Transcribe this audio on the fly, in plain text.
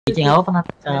Kucing apa pernah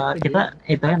kita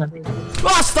itu ya nanti.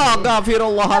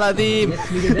 Astagfirullahaladzim.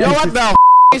 Yo, what the f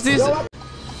is this?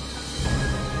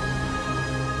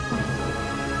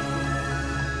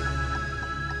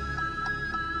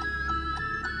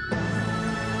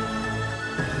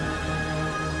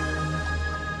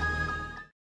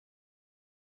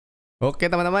 Oke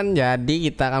teman-teman, jadi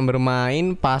kita akan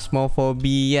bermain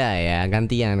Phasmophobia ya,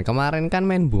 gantian. Kemarin kan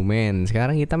main Bumen,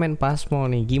 sekarang kita main Phasmo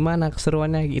nih. Gimana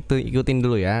keseruannya gitu, ikutin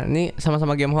dulu ya. Ini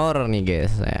sama-sama game horror nih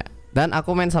guys ya. Dan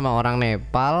aku main sama orang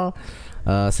Nepal,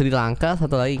 Sri Lanka,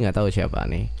 satu lagi nggak tahu siapa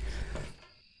nih.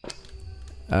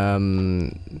 I'm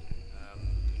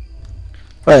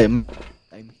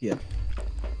here.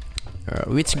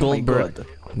 Which Goldberg?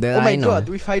 Oh my god,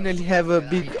 we finally have a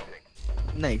big.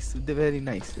 Nice, they're very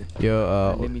nice. Yo,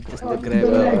 let me just grab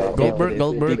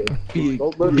Goldberg. Big.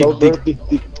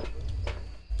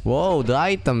 Wow, the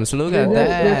items, look at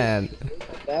that.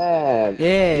 Yeah.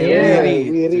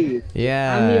 Yeah.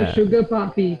 I'm your sugar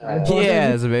puppy.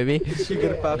 Yes, baby.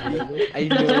 Sugar puppy. I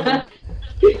know.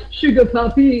 Sugar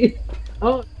puppy.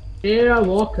 Oh, Sarah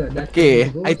Walker.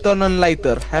 Okay, I turn on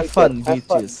lighter. Have fun,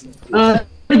 bitches.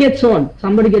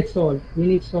 Somebody get salt.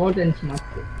 We need salt and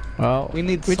mustard. Oh, we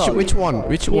need which salt. which one?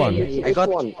 I got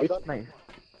one. Nice.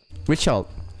 Which salt?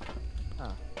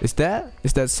 Is that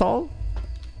salt?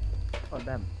 Oh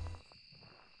damn.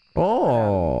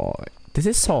 Oh, this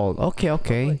is salt. Okay.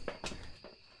 Okay,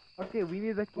 we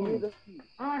need the key.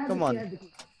 Come on.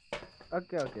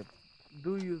 Okay.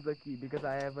 Do use the key because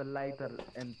I have a lighter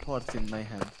and torch in my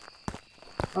hand.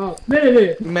 Oh,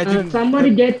 wait. Imagine somebody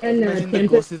get an the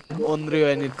ghost is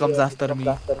Onryo and it comes after me.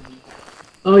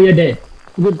 Oh, you're dead.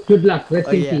 Good luck. Rest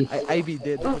in peace. I be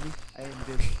dead. I am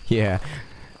dead. Yeah.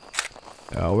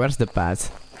 Where's the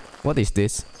path? What is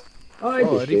this? Oh,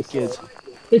 rib cage.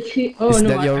 Is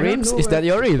that your ribs? Is that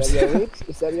your ribs?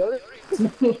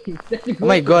 Oh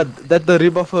my god, that's the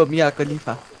rib of Mia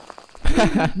Khalifa.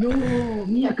 No,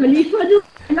 Mia Khalifa.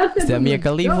 Is that Mia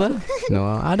Khalifa? No,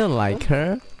 I don't like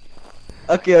her.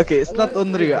 Okay, it's not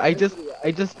Onryo. I just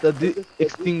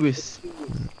extinguish.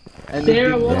 And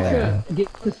Sarah Walker, give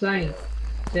us a sign.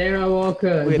 Sarah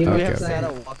Walker, wait, give we us a have sign.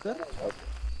 Sarah Walker?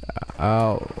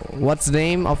 What's the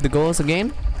name of the ghost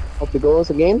again?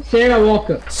 Sarah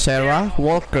Walker. Sarah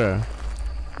Walker.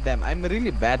 Damn, I'm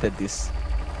really bad at this.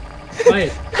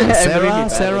 Right.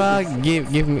 Sarah,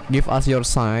 give us your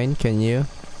sign, can you?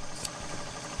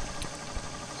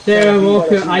 Sarah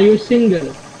Walker, are you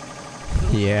single?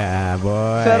 Yeah,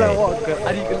 boy. Sarah Walker,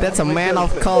 that's a man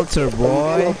of culture,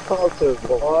 boy.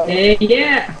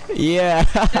 Yeah. Yeah.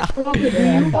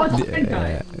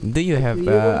 Do you have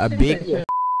a big?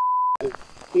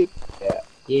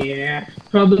 Yeah,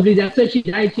 probably that's why she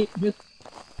died.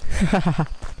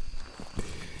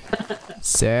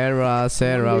 Sarah,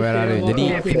 where are you?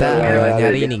 Jadi kita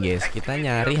nyari ini guys, kita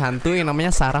nyari hantu yang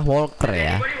namanya Sarah Walker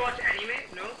ya.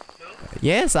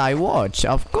 Yes, I watch,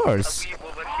 of course.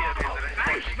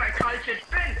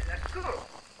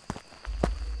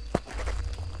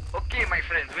 Okay, my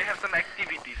friends, we have some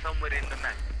activity somewhere in the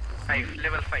map.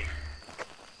 Level 5.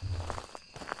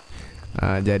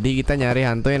 Jadi kita nyari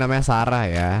hantu yang namanya Sarah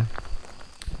ya.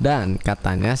 Dan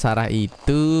katanya Sarah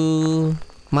itu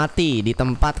mati di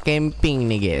tempat camping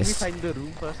nih guys.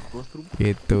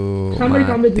 Gitu. Somebody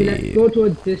come with me. Let's go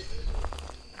towards this.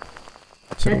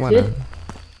 That's it.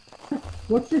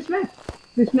 What's this map?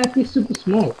 This map is super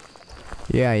small.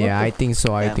 Yeah, I think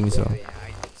so.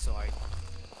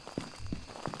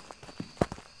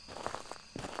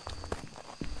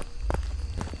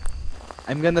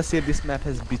 I'm gonna say this map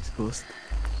has beach ghost.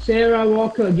 Sarah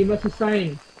Walker, give us a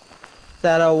sign.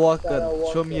 Sarah Walker,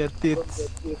 show me your tits.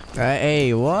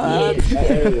 Hey, what?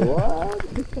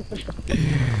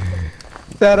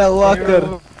 Sarah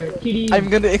Walker, Kitty.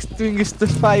 I'm gonna extinguish the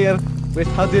fire.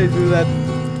 Wait, how do I do that?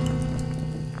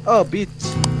 Oh,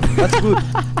 bitch. That's good.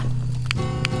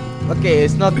 Okay,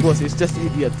 it's not ghosts, it's just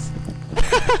idiots.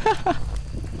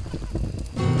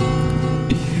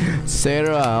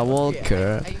 Sarah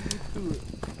Walker.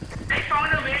 I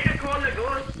found a way to call the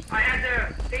ghost. I had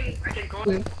the thing I can call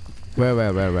it. Where?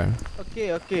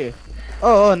 Okay.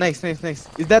 Oh, nice. Is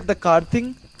that the card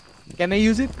thing? Can I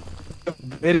use it?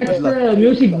 Very good That's luck. the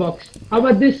music box. How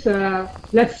about this?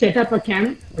 Let's set up a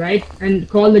camp, right? And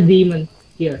call the demon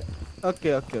here.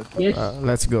 Okay. Yes.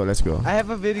 Let's go. I have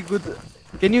a very good.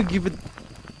 Can you give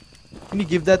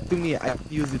that to me? I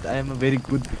use it. I have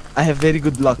very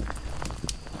good luck.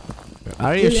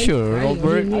 Are you sure,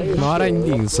 Robert? No, I don't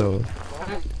think so.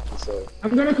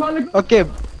 I'm gonna call it. Okay.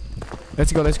 Let's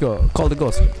go. Call the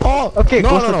ghost. Oh, okay.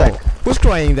 No. Attack. Who's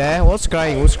crying there? Who's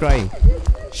crying?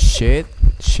 Shit.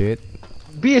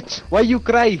 Bitch, why you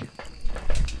cry?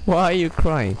 Why are you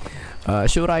crying?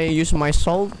 Should I use my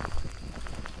salt?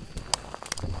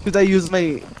 Should I use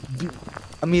my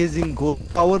amazing gold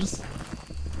powers?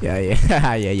 Yeah.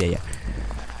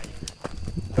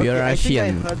 We are I think I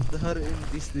Asian. heard her in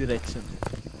this direction.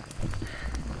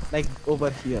 Like over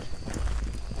here.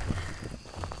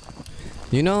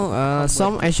 You know,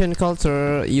 some Asian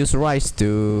culture use rice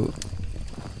to...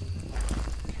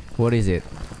 What is it?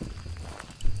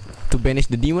 To banish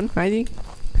the demon, I think.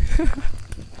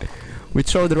 We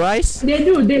throw the rice. They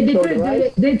do. They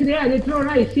throw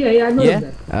rice. Yeah, I know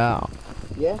Yeah. that.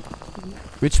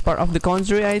 Which part of the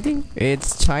country? I think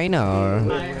it's China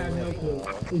or. I have no clue.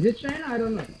 Is it China? I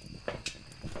don't know.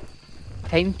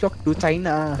 Time talk to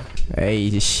China.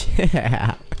 Hey.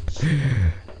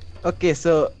 Okay,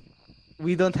 so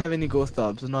we don't have any ghost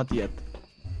orbs, not yet.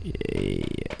 Yeah.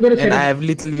 I'm gonna set And I up. have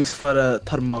little use for a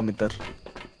thermometer.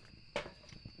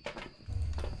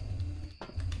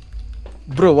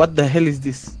 Bro, what the hell is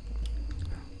this?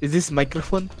 Is this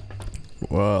microphone?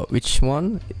 Well, which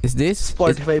one is this?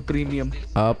 Spotify Premium.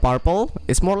 Purple.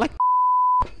 It's more like.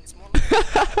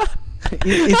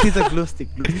 It is a glow stick.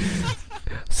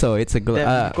 So it's a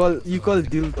Yeah, you call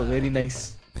dildo very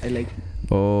nice. I like.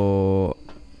 Oh.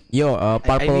 Yo, I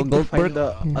purple need to Goldberg. find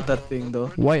the other thing though.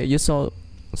 Why are you so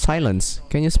silence?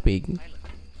 Can you speak?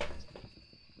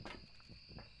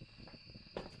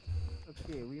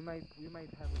 Okay, we might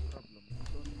have a problem. We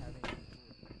don't have any.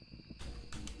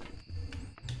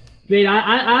 Wait,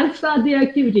 I'll start the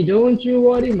activity. Don't you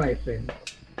worry, my friend.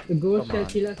 The ghost Come shall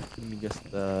on. kill us. Let me just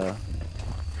Sir,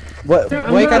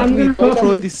 why I'm can't we gonna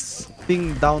throw this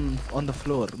thing down on the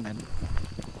floor, man?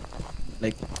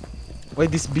 Like, why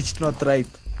this bitch not right?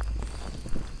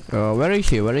 Where is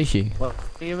she? Where is she? What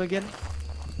name again?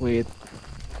 Wait.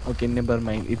 Okay, never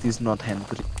mind. It is not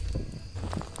Hantu.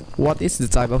 What is the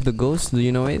type of the ghost? Do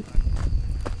you know it?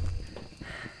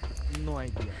 No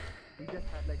idea. We just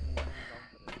had like one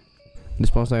encounter.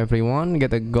 Response to everyone,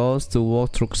 get a ghost to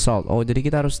walk through salt. Oh, jadi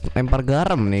kita harus lempar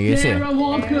garam nih guys ya. Sarah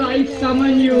Walker, I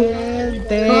summon you.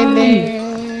 Come.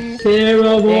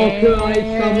 Sarah Walker, I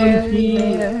summon you.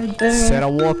 Sarah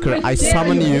Walker, I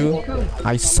summon you.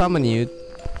 I summon you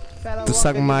to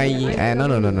suck my.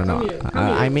 No.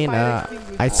 I mean,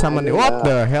 I summon. What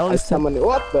the hell is that?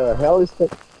 What the hell is that?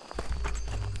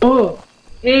 Oh,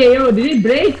 hey yo, did it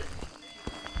break?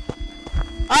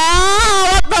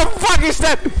 Ah! What the fuck is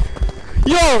that?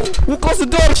 Yo, who closed the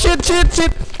door? Shit.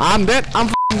 I'm dead. I'm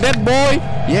f***ing dead, boy.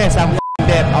 Yes, I'm f***ing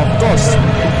dead. Of course.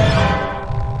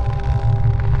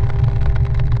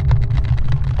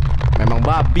 Memang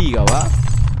babi kau, ah?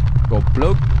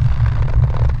 Goblok.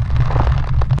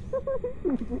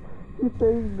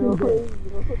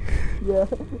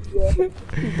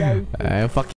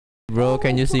 Fuck bro,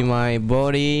 can you see my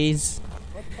bodies?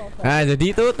 Nah,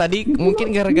 jadi itu tadi mungkin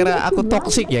gara-gara aku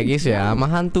toxic ya guys ya, sama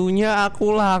hantunya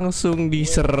aku langsung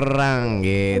diserang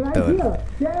gitu.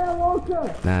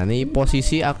 Nah, ini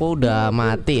posisi aku udah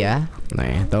mati ya.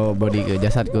 Nah, tuh body ke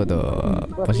jasadku tuh.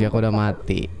 Posisi aku udah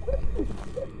mati.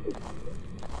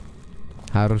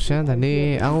 Harusnya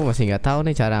tadi aku masih nggak tahu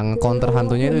nih cara counter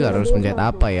hantunya itu harus mencet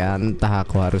apa ya. Entah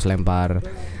aku harus lempar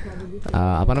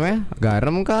apa namanya?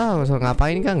 Garam kah? Harus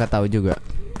ngapain kah? Nggak tahu juga.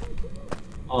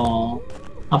 Oh,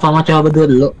 apa mau coba berdua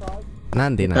dulu?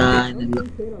 Nanti Kita ini dulu.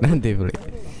 nanti beli.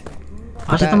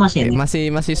 Oh, itu masih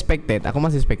ini? Masih spectate. Aku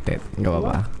masih spectate. Nggak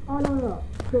apa-apa.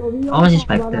 Oh, masih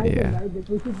spectate. Iya.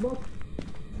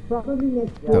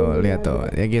 Tuh lihat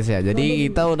tuh ya guys ya. Jadi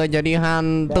kita udah jadi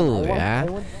hantu ya.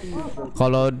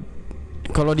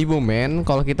 Kalau di Bumen,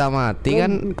 kalau kita mati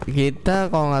kan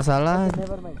kita kalau nggak salah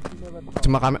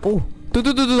cuma kami. Tuh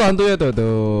hantunya tuh.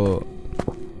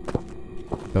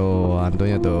 Tuh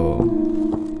hantunya tuh.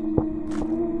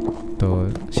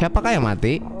 Tuh siapakah yang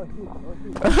mati?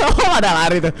 Oh, ada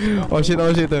lari tuh. Oh shit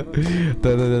tuh.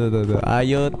 Tuh.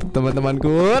 Ayo teman-temanku.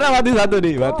 Udah mati satu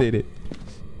nih, mati nih.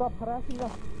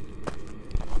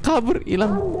 Kabur,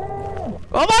 hilang.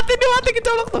 Oh, mati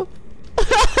kecolok tuh.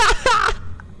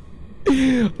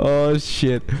 Oh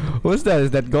shit. What's that? Is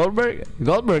that Goldberg?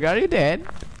 Goldberg, are you dead?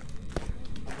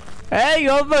 Hey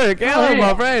Goldberg, hello hey.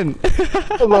 my friend.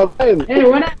 My friend. Hey,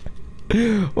 what up?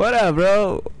 What up,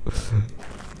 bro?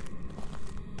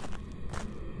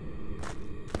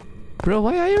 Bro,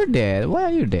 why are you dead?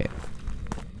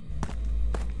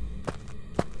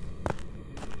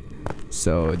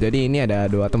 So, jadi ini ada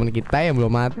dua teman kita yang belum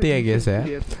mati ya guys ya.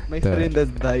 Yes, my Tuh. friend has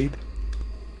died.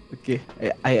 Okay,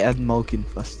 I add Maukin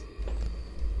first.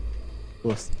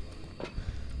 Boss.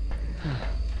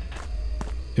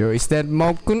 Yo, is that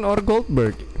Maukun or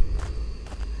Goldberg?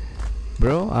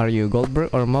 Bro, are you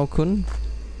Goldberg or Maukun?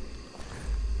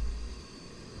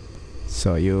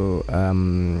 So you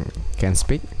can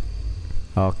speak?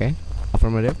 Oke,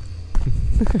 affirmative.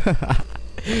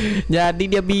 Jadi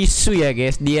dia bisu ya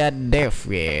guys, dia deaf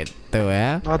gitu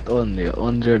ya. Not only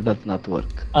does not work.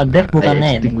 Dev bukannya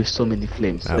I ini. extinguished so many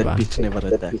flames. Apa? That bitch never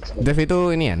attack. Deaf itu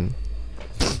inian.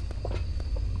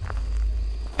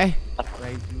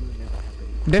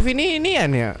 Deaf ini inian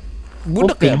ya.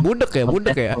 Budek ya,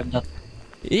 budek ya.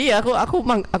 Iya, aku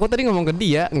tadi ngomong ke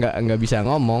dia, nggak bisa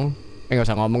ngomong. Nggak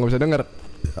usah ngomong, nggak bisa denger.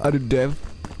 Aduh, Dev.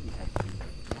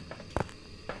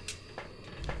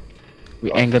 We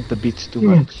angered the bitch too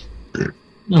much. What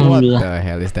Alhamdulillah. the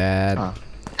hell is that? Ah.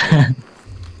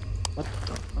 What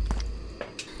the fuck?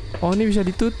 Oh, ini bisa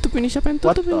ditutup. Ini siapa yang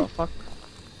What tutup the ini? fuck?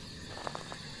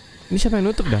 Ini siapa yang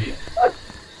nutup dah?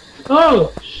 Oh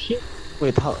shit.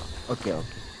 Wait, how? Okay.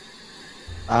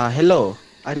 Hello.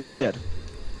 Are you there?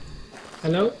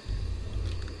 Hello.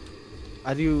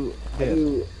 Are you there?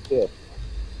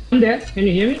 I'm there. Can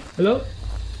you hear me? Hello.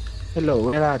 Hello,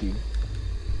 where are you?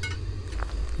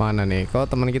 Mana nih?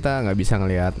 Kok teman kita nggak bisa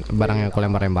ngelihat barang yang aku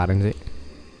lempar-lemparin sih?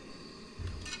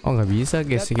 Oh nggak bisa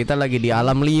guys, kita lagi di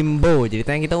alam limbo.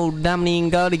 Ceritanya kita udah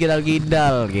meninggal di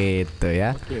gidal-gidal gitu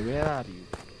ya. Okay, where are you?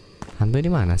 Hantu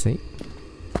di mana sih?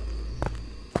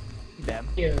 Damn.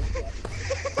 Here.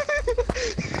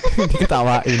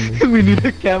 Diketawain. We need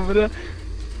a camera.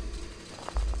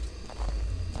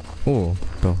 Tuh,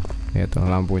 ya tuh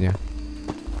lampunya.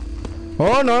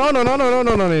 Oh no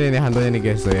ini hantunya nih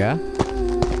guys tuh ya.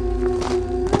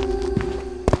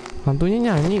 Hantunya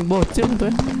nyanyi, bocil tuh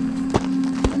ya.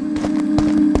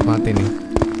 Mati nih,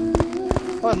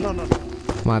 Oh no.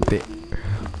 mati.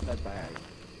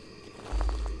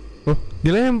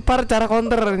 Dilempar cara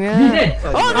counternya. He's dead.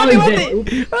 Oh, Oh, mati. he's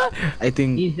dead. I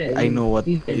think He's dead. I know what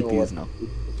He's dead. it is now.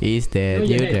 He's dead, No,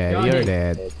 you're you're dead. You're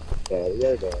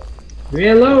there.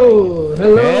 Hello.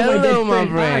 Hello. Hello, my my dead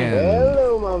friend. Hello,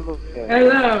 motherfucker.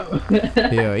 Hello.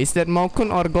 Yo, is that Malkun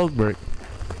or Goldberg?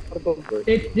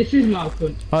 This is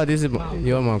Malcolm. Oh, this is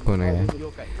your Malkun ya.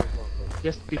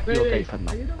 Just pick Wait, yokai wait. for Are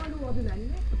now. you the one who watches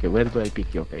anime? Okay, where do I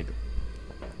pick yokai to?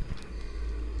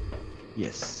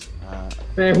 Yes.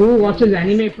 Who watches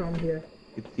anime from here?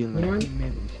 It's still Anyone?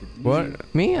 maybe we should leave. What?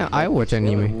 Me? I watch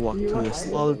anime. Walk to the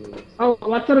salt. Oh,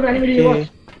 what sort of anime do you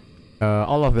watch?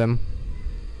 All of them.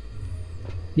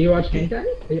 Do you watch hentai?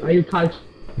 Are you cult?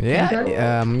 Yeah, Hentai?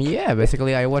 yeah.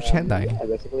 Basically, I watch hentai.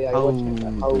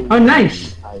 Oh,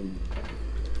 nice.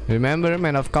 Remember,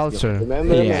 man of culture.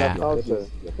 Remember Yeah. culture?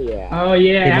 Yeah. Oh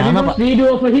yeah. Have you Gimana, watched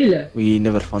video of a healer? We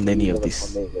never found any of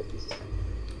this.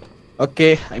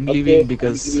 Okay, I'm leaving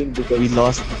because we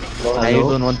lost. I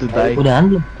don't want to die.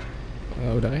 Udahan belum?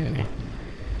 Oh, udah kayaknya nih.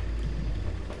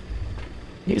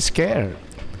 He's scared.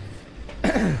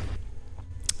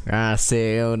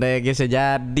 Asik, udah ya guys ya,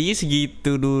 jadi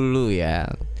segitu dulu ya.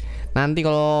 Nanti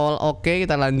kalau oke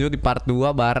kita lanjut di part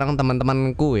 2 bareng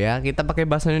teman-temanku ya. Kita pakai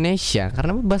bahasa Indonesia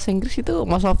karena bahasa Inggris itu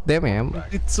most of them ya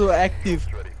It's so active.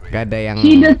 gak ada yang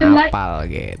She doesn't like- hafal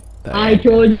gitu. I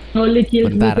told only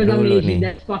killed me Bentar because I'm dulu Asian. nih.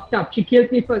 That's fucked up. She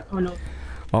killed me first. Oh no.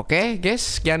 Oke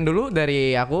guys, sekian dulu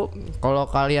dari aku. Kalau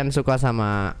kalian suka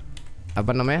sama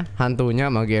apa namanya hantunya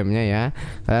sama gamenya ya,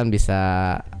 kalian bisa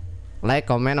like,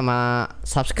 komen, sama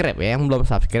subscribe ya yang belum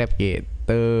subscribe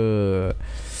gitu.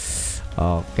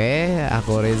 Oke,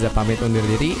 aku Reza pamit undur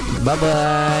diri. Bye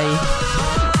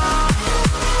bye.